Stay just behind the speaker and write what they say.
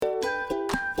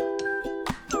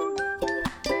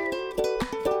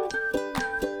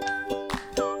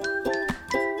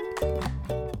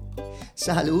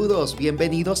Saludos,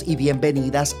 bienvenidos y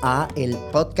bienvenidas a el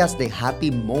podcast de Happy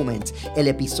Moments. El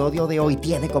episodio de hoy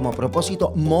tiene como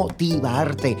propósito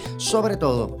motivarte, sobre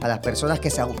todo a las personas que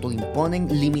se autoimponen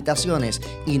limitaciones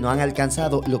y no han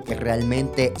alcanzado lo que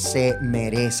realmente se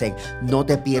merecen. No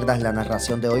te pierdas la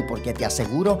narración de hoy porque te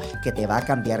aseguro que te va a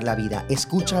cambiar la vida.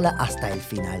 Escúchala hasta el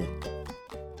final.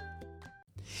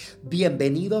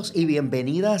 Bienvenidos y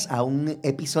bienvenidas a un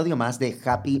episodio más de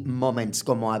Happy Moments.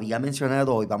 Como había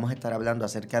mencionado, hoy vamos a estar hablando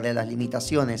acerca de las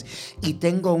limitaciones y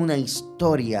tengo una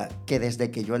historia que desde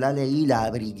que yo la leí, la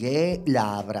abrigué,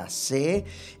 la abracé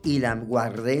y la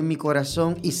guardé en mi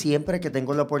corazón y siempre que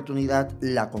tengo la oportunidad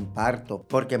la comparto,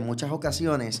 porque en muchas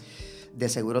ocasiones, de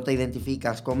seguro te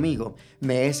identificas conmigo,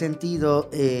 me he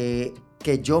sentido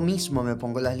que yo mismo me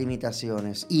pongo las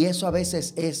limitaciones y eso a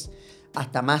veces es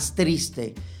hasta más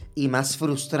triste y más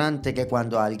frustrante que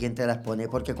cuando alguien te las pone,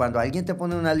 porque cuando alguien te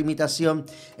pone una limitación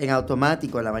en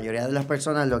automático, la mayoría de las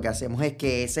personas lo que hacemos es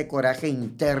que ese coraje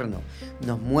interno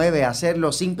nos mueve a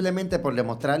hacerlo simplemente por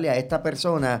demostrarle a esta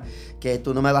persona que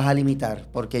tú no me vas a limitar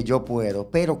porque yo puedo.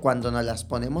 Pero cuando nos las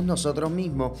ponemos nosotros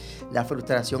mismos, la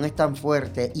frustración es tan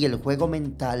fuerte y el juego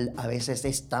mental a veces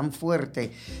es tan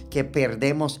fuerte que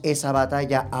perdemos esa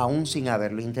batalla aún sin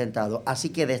haberlo intentado. Así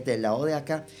que desde el lado de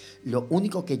acá, lo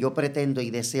único que yo pretendo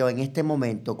y deseo en este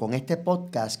momento, con este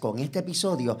podcast, con este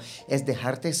episodio, es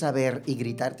dejarte saber y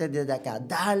gritarte desde acá,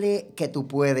 dale que tú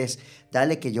puedes,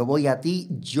 dale que yo voy a ti,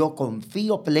 yo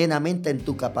confío plenamente en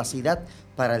tu capacidad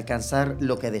para alcanzar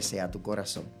lo que desea tu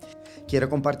corazón. Quiero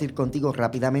compartir contigo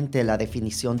rápidamente la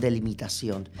definición de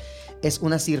limitación. Es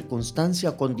una circunstancia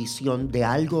o condición de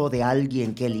algo o de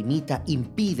alguien que limita,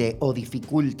 impide o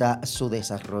dificulta su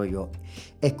desarrollo.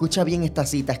 Escucha bien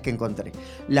estas citas que encontré.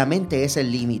 La mente es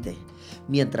el límite.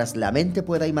 Mientras la mente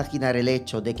pueda imaginar el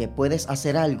hecho de que puedes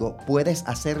hacer algo, puedes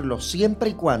hacerlo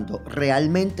siempre y cuando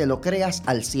realmente lo creas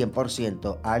al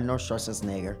 100%. Arnold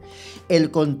Schwarzenegger. El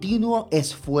continuo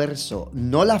esfuerzo,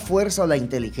 no la fuerza o la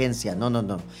inteligencia, no.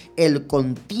 El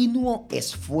continuo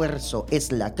esfuerzo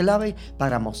es la clave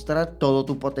para mostrar todo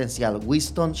tu potencial.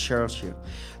 Winston Churchill.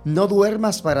 No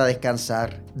duermas para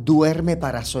descansar, duerme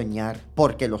para soñar,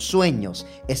 porque los sueños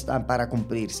están para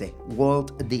cumplirse.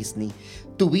 Walt Disney.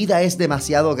 Tu vida es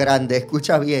demasiado grande,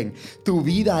 escucha bien, tu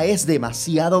vida es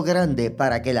demasiado grande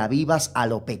para que la vivas a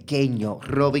lo pequeño.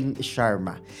 Robin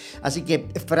Sharma. Así que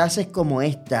frases como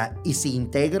esta, y si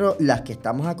integro las que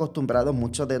estamos acostumbrados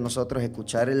muchos de nosotros a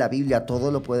escuchar en la Biblia,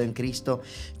 todo lo puedo en Cristo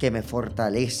que me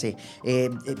fortalece.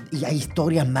 Y hay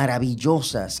historias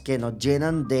maravillosas que nos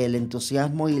llenan del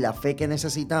entusiasmo y la fe que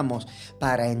necesitamos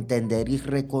para entender y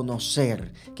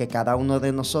reconocer que cada uno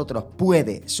de nosotros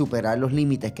puede superar los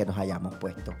límites que nos hayamos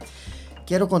puesto.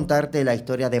 Quiero contarte la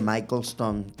historia de Michael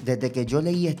Stone. Desde que yo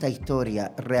leí esta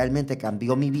historia, realmente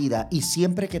cambió mi vida y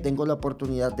siempre que tengo la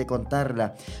oportunidad de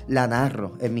contarla, la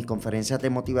narro en mis conferencias de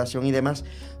motivación y demás,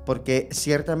 porque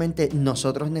ciertamente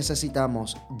nosotros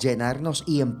necesitamos llenarnos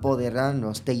y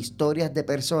empoderarnos de historias de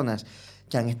personas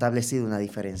que han establecido una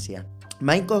diferencia.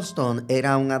 Michael Stone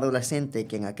era un adolescente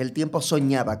que en aquel tiempo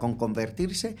soñaba con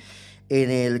convertirse en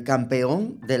el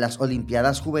campeón de las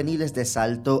Olimpiadas Juveniles de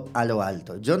salto a lo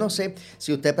alto. Yo no sé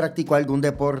si usted practicó algún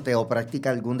deporte o practica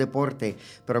algún deporte,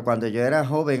 pero cuando yo era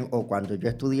joven o cuando yo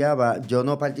estudiaba, yo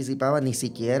no participaba ni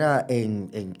siquiera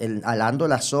en alando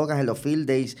las sogas en los field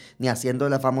days, ni haciendo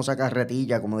la famosa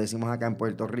carretilla, como decimos acá en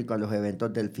Puerto Rico, en los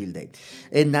eventos del field day.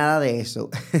 Es nada de eso.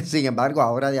 Sin embargo,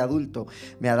 ahora de adulto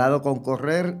me ha dado con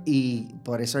correr y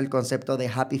por eso el concepto de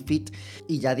Happy Fit.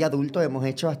 Y ya de adulto hemos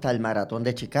hecho hasta el maratón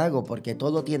de Chicago, porque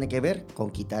todo tiene que ver con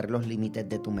quitar los límites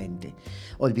de tu mente.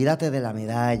 Olvídate de la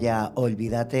medalla,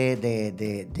 olvídate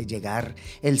de llegar.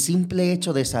 El simple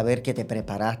hecho de saber que te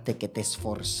preparaste, que te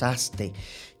esforzaste,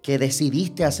 que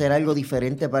decidiste hacer algo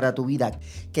diferente para tu vida,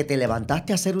 que te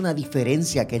levantaste a hacer una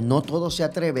diferencia, que no todos se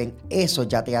atreven, eso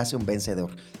ya te hace un vencedor.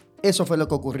 Eso fue lo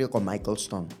que ocurrió con Michael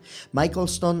Stone. Michael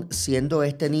Stone, siendo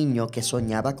este niño que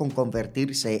soñaba con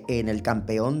convertirse en el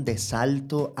campeón de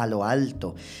salto a lo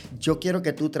alto. Yo quiero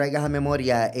que tú traigas a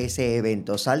memoria ese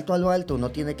evento. Salto a lo alto, uno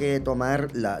tiene que tomar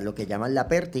lo que llaman la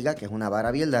pértiga, que es una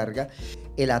vara bien larga.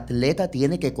 El atleta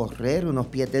tiene que correr unos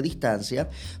pies de distancia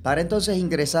para entonces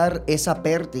ingresar esa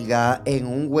pértiga en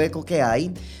un hueco que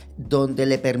hay, donde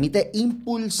le permite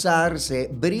impulsarse,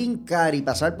 brincar y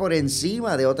pasar por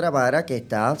encima de otra vara que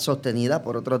está sostenida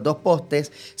por otros dos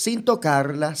postes sin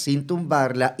tocarla, sin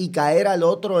tumbarla y caer al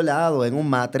otro lado en un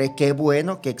matre. Qué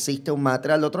bueno que existe un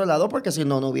matre al otro lado porque si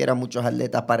no, no hubiera muchos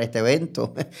atletas para este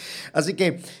evento. Así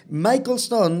que Michael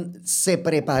Stone se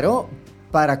preparó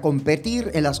para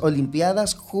competir en las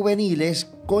Olimpiadas Juveniles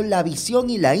con la visión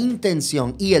y la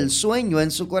intención y el sueño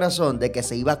en su corazón de que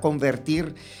se iba a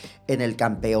convertir en el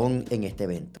campeón en este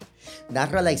evento.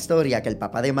 Narra la historia que el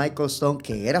papá de Michael Stone,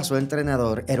 que era su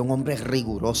entrenador, era un hombre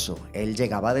riguroso. Él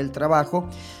llegaba del trabajo,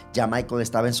 ya Michael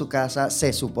estaba en su casa.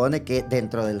 Se supone que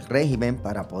dentro del régimen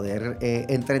para poder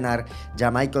entrenar, ya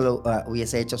Michael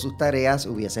hubiese hecho sus tareas,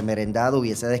 hubiese merendado,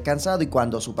 hubiese descansado, y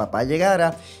cuando su papá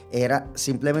llegara era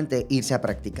simplemente irse a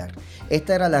practicar.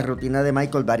 Esta era la rutina de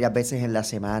Michael varias veces en la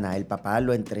semana. El papá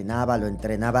lo entrenaba,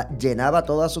 llenaba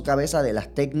toda su cabeza de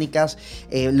las técnicas,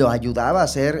 lo ayudaba a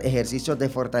hacer ejercicios de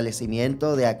fortalecimiento,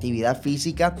 de actividad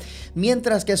física,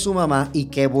 mientras que su mamá, y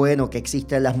qué bueno que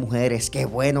existen las mujeres, qué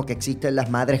bueno que existen las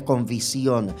madres con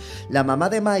visión. La mamá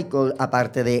de Michael,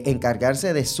 aparte de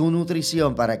encargarse de su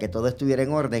nutrición para que todo estuviera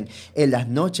en orden, en las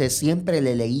noches siempre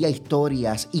le leía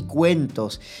historias y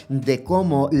cuentos de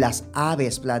cómo las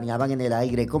aves planeaban en el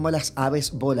aire, cómo las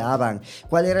aves volaban,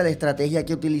 cuál era la estrategia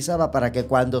que utilizaba para que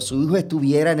cuando su hijo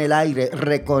estuviera en el aire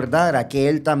recordara que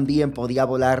él también podía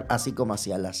volar así como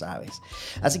hacían las aves.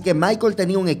 Así que Michael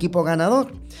tenía un equipo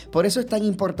ganador. Por eso es tan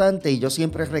importante, y yo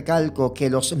siempre recalco, que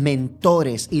los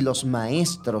mentores y los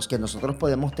maestros que nosotros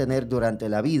podemos tener durante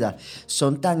la vida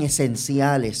son tan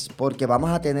esenciales, porque vamos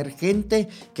a tener gente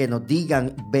que nos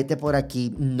digan: vete por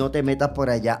aquí, no te metas por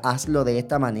allá, hazlo de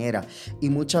esta manera. Y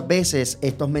muchas veces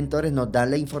estos mentores nos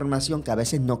dan la información que a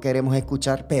veces no queremos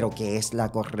escuchar, pero que es la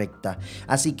correcta.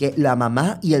 Así que la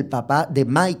mamá y el papá de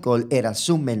Michael eran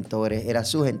sus mentores, eran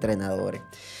sus entrenadores.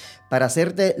 Para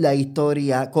hacerte la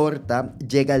historia corta,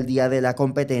 llega el día de la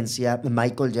competencia.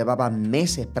 Michael llevaba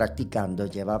meses practicando,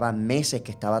 llevaba meses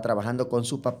que estaba trabajando con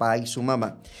su papá y su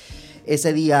mamá.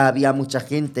 Ese día había mucha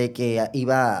gente que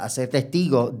iba a ser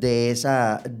testigo de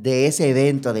ese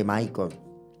evento de Michael.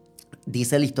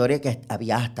 Dice la historia que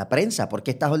había hasta prensa,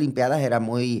 porque estas olimpiadas eran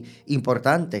muy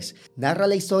importantes. Narra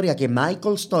la historia que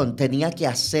Michael Stone tenía que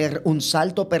hacer un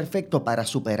salto perfecto para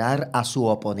superar a su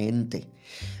oponente.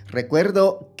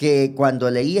 Recuerdo que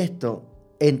cuando leí esto,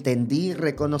 entendí y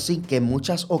reconocí que en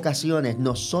muchas ocasiones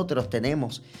nosotros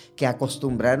tenemos que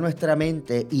acostumbrar nuestra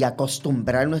mente y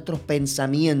acostumbrar nuestros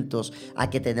pensamientos a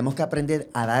que tenemos que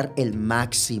aprender a dar el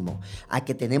máximo, a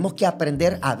que tenemos que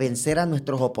aprender a vencer a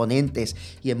nuestros oponentes.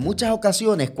 Y en muchas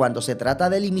ocasiones, cuando se trata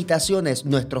de limitaciones,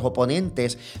 nuestros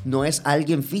oponentes no es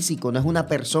alguien físico, no es una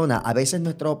persona. A veces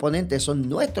nuestros oponentes son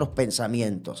nuestros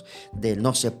pensamientos de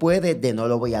no se puede, de no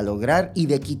lo voy a lograr y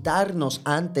de quitarnos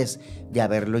antes de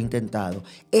haberlo intentado.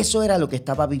 Eso era lo que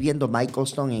estaba viviendo Michael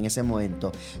Stone en ese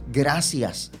momento.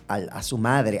 Gracias a su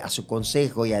madre, a su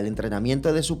consejo y al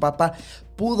entrenamiento de su papá,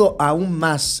 pudo aún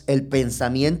más el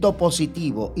pensamiento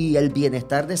positivo y el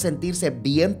bienestar de sentirse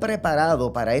bien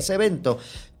preparado para ese evento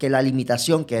que la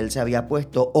limitación que él se había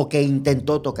puesto o que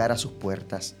intentó tocar a sus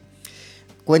puertas.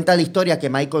 Cuenta la historia que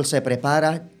Michael se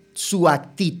prepara, su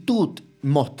actitud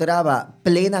mostraba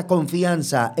plena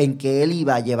confianza en que él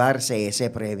iba a llevarse ese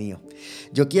premio.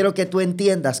 Yo quiero que tú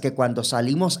entiendas que cuando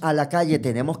salimos a la calle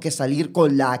tenemos que salir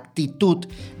con la actitud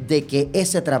de que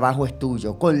ese trabajo es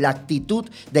tuyo, con la actitud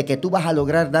de que tú vas a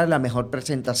lograr dar la mejor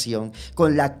presentación,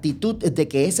 con la actitud de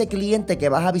que ese cliente que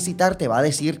vas a visitar te va a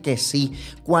decir que sí.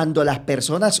 Cuando las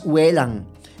personas huelan,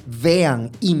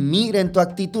 vean y miren tu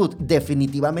actitud,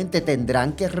 definitivamente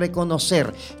tendrán que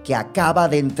reconocer que acaba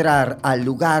de entrar al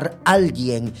lugar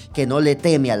alguien que no le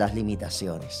teme a las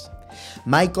limitaciones.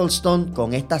 Michael Stone,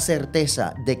 con esta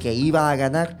certeza de que iba a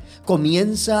ganar,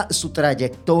 comienza su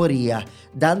trayectoria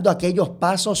dando aquellos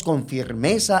pasos con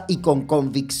firmeza y con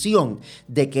convicción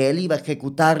de que él iba a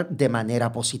ejecutar de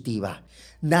manera positiva.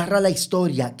 Narra la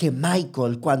historia que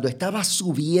Michael, cuando estaba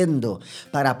subiendo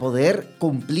para poder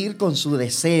cumplir con su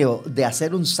deseo de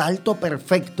hacer un salto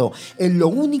perfecto, él lo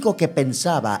único que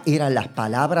pensaba eran las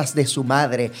palabras de su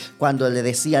madre cuando le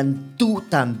decían: tú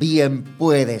también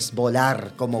puedes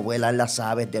volar como vuelan las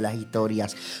aves de las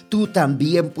historias. Tú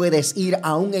también puedes ir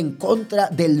aún en contra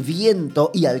del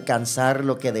viento y alcanzar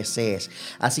lo que desees.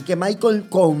 Así que Michael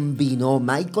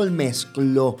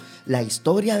mezcló la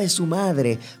historia de su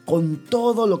madre con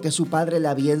todo lo que su padre le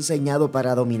había enseñado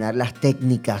para dominar las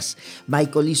técnicas.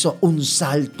 Michael hizo un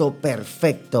salto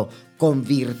perfecto,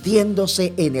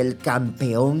 convirtiéndose en el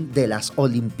campeón de las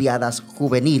Olimpiadas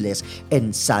Juveniles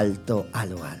en salto a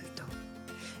lo alto.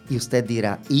 Y usted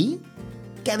dirá: ¿y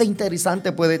qué de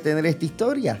interesante puede tener esta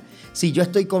historia? Si yo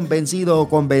estoy convencido o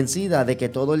convencida de que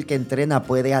todo el que entrena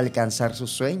puede alcanzar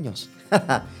sus sueños.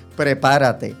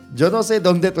 Prepárate. Yo no sé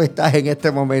dónde tú estás en este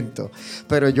momento,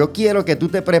 pero yo quiero que tú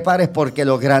te prepares porque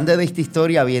lo grande de esta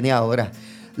historia viene ahora.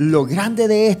 Lo grande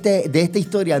de esta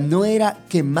historia no era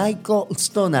que Michael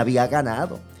Stone había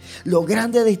ganado. Lo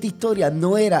grande de esta historia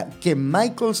no era que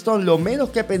Michael Stone lo menos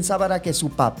que pensaba era que su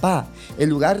papá, en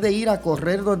lugar de ir a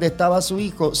correr donde estaba su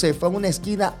hijo, se fue a una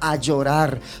esquina a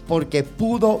llorar porque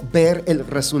pudo ver el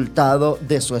resultado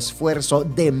de su esfuerzo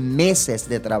de meses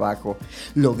de trabajo.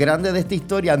 Lo grande de esta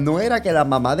historia no era que la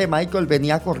mamá de Michael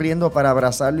venía corriendo para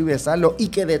abrazarlo y besarlo y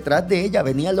que detrás de ella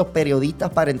venían los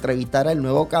periodistas para entrevistar al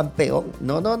nuevo campeón.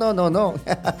 No.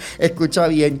 Escucha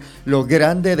bien, lo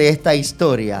grande de esta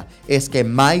historia es que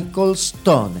Michael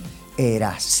Stone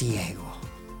era ciego.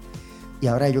 Y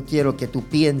ahora yo quiero que tú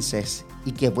pienses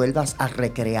y que vuelvas a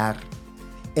recrear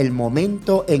el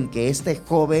momento en que este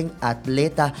joven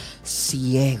atleta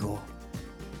ciego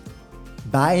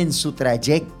va en su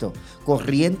trayecto,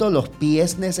 corriendo los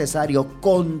pies necesarios,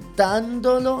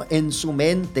 contándolo en su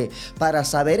mente para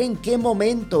saber en qué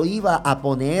momento iba a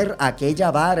poner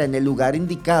aquella vara en el lugar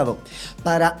indicado,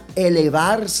 para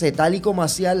elevarse tal y como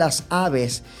hacían las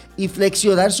aves y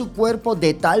flexionar su cuerpo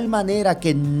de tal manera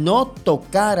que no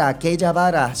tocara aquella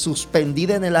vara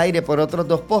suspendida en el aire por otros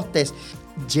 2 postes,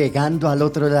 llegando al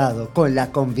otro lado con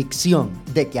la convicción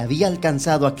de que había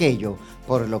alcanzado aquello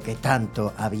por lo que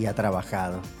tanto había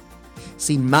trabajado.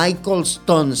 Si Michael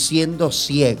Stone, siendo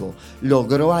ciego,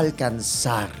 logró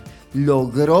alcanzar,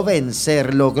 logró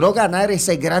vencer, logró ganar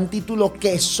ese gran título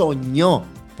que soñó,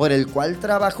 por el cual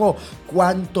trabajó,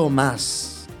 ¿cuánto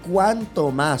más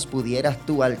pudieras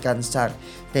tú alcanzar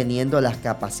teniendo las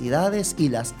capacidades y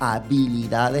las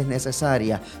habilidades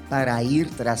necesarias para ir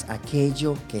tras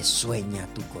aquello que sueña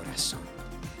tu corazón?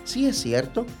 Sí es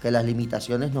cierto que las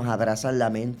limitaciones nos abrazan la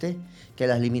mente, que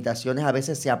las limitaciones a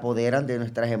veces se apoderan de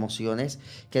nuestras emociones,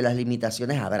 que las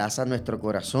limitaciones abrazan nuestro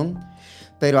corazón,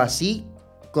 pero así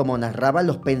como narraban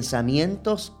los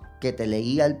pensamientos que te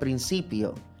leí al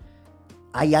principio,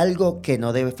 hay algo que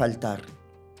no debe faltar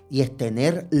y es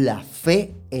tener la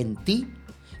fe en ti,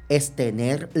 es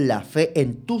tener la fe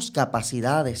en tus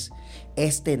capacidades,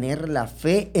 es tener la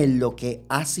fe en lo que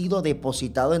ha sido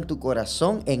depositado en tu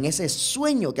corazón, en ese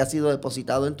sueño que ha sido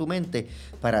depositado en tu mente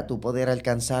para tú poder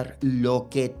alcanzar lo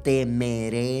que te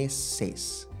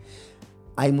mereces.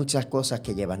 Hay muchas cosas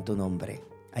que llevan tu nombre,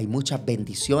 hay muchas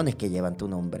bendiciones que llevan tu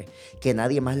nombre, que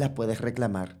nadie más las puede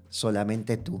reclamar,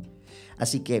 solamente tú.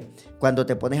 Así que cuando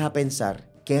te pones a pensar,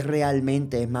 ¿qué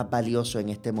realmente es más valioso en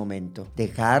este momento?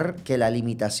 ¿Dejar que la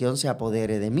limitación se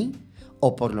apodere de mí?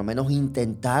 O por lo menos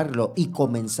intentarlo y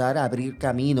comenzar a abrir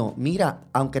camino. Mira,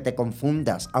 aunque te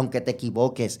confundas, aunque te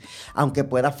equivoques, aunque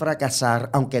puedas fracasar,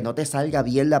 aunque no te salga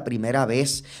bien la primera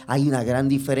vez, hay una gran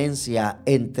diferencia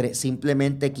entre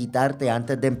simplemente quitarte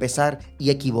antes de empezar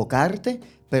y equivocarte,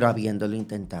 pero habiéndolo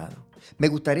intentado. Me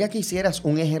gustaría que hicieras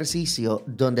un ejercicio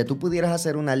donde tú pudieras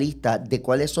hacer una lista de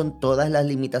cuáles son todas las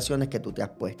limitaciones que tú te has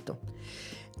puesto.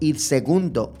 Y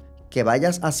segundo, que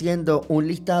vayas haciendo un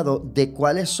listado de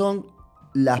cuáles son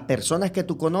las personas que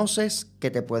tú conoces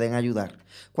que te pueden ayudar.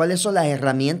 ¿Cuáles son las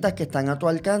herramientas que están a tu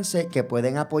alcance que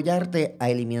pueden apoyarte a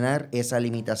eliminar esa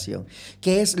limitación?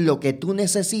 ¿Qué es lo que tú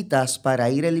necesitas para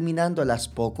ir eliminándolas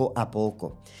poco a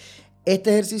poco?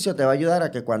 Este ejercicio te va a ayudar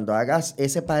a que cuando hagas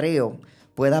ese pareo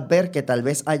puedas ver que tal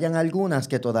vez hayan algunas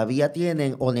que todavía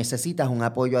tienen o necesitas un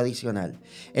apoyo adicional.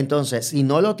 Entonces, si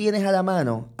no lo tienes a la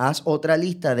mano, haz otra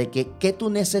lista de qué tú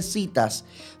necesitas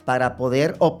para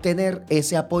poder obtener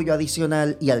ese apoyo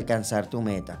adicional y alcanzar tu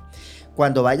meta.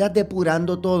 Cuando vayas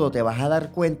depurando todo, te vas a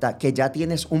dar cuenta que ya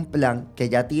tienes un plan, que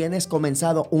ya tienes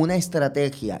comenzado una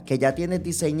estrategia, que ya tienes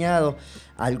diseñado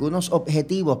algunos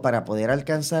objetivos para poder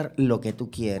alcanzar lo que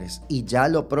tú quieres. Y ya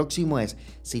lo próximo es,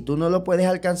 si tú no lo puedes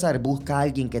alcanzar, busca a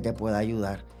alguien que te pueda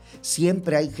ayudar.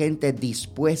 Siempre hay gente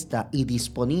dispuesta y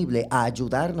disponible a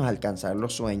ayudarnos a alcanzar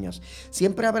los sueños.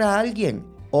 Siempre habrá alguien.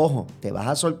 Ojo, te vas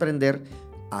a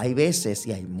sorprender. Hay veces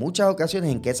y hay muchas ocasiones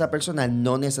en que esa persona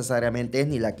no necesariamente es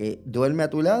ni la que duerme a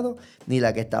tu lado, ni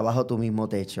la que está bajo tu mismo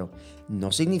techo.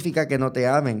 No significa que no te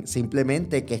amen,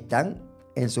 simplemente que están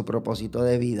en su propósito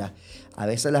de vida. A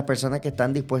veces las personas que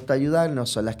están dispuestas a ayudarnos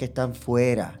son las que están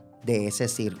fuera de ese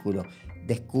círculo.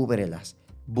 Descúbrelas,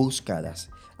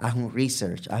 búscalas, haz un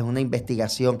research, haz una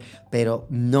investigación, pero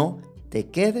no te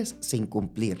quedes sin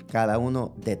cumplir cada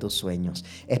uno de tus sueños.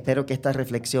 Espero que esta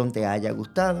reflexión te haya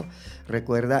gustado.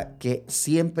 Recuerda que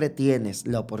siempre tienes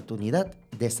la oportunidad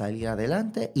de salir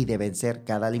adelante y de vencer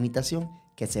cada limitación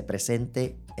que se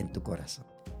presente en tu corazón.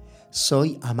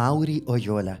 Soy Amaury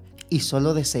Oyola y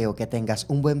solo deseo que tengas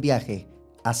un buen viaje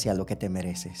hacia lo que te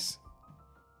mereces.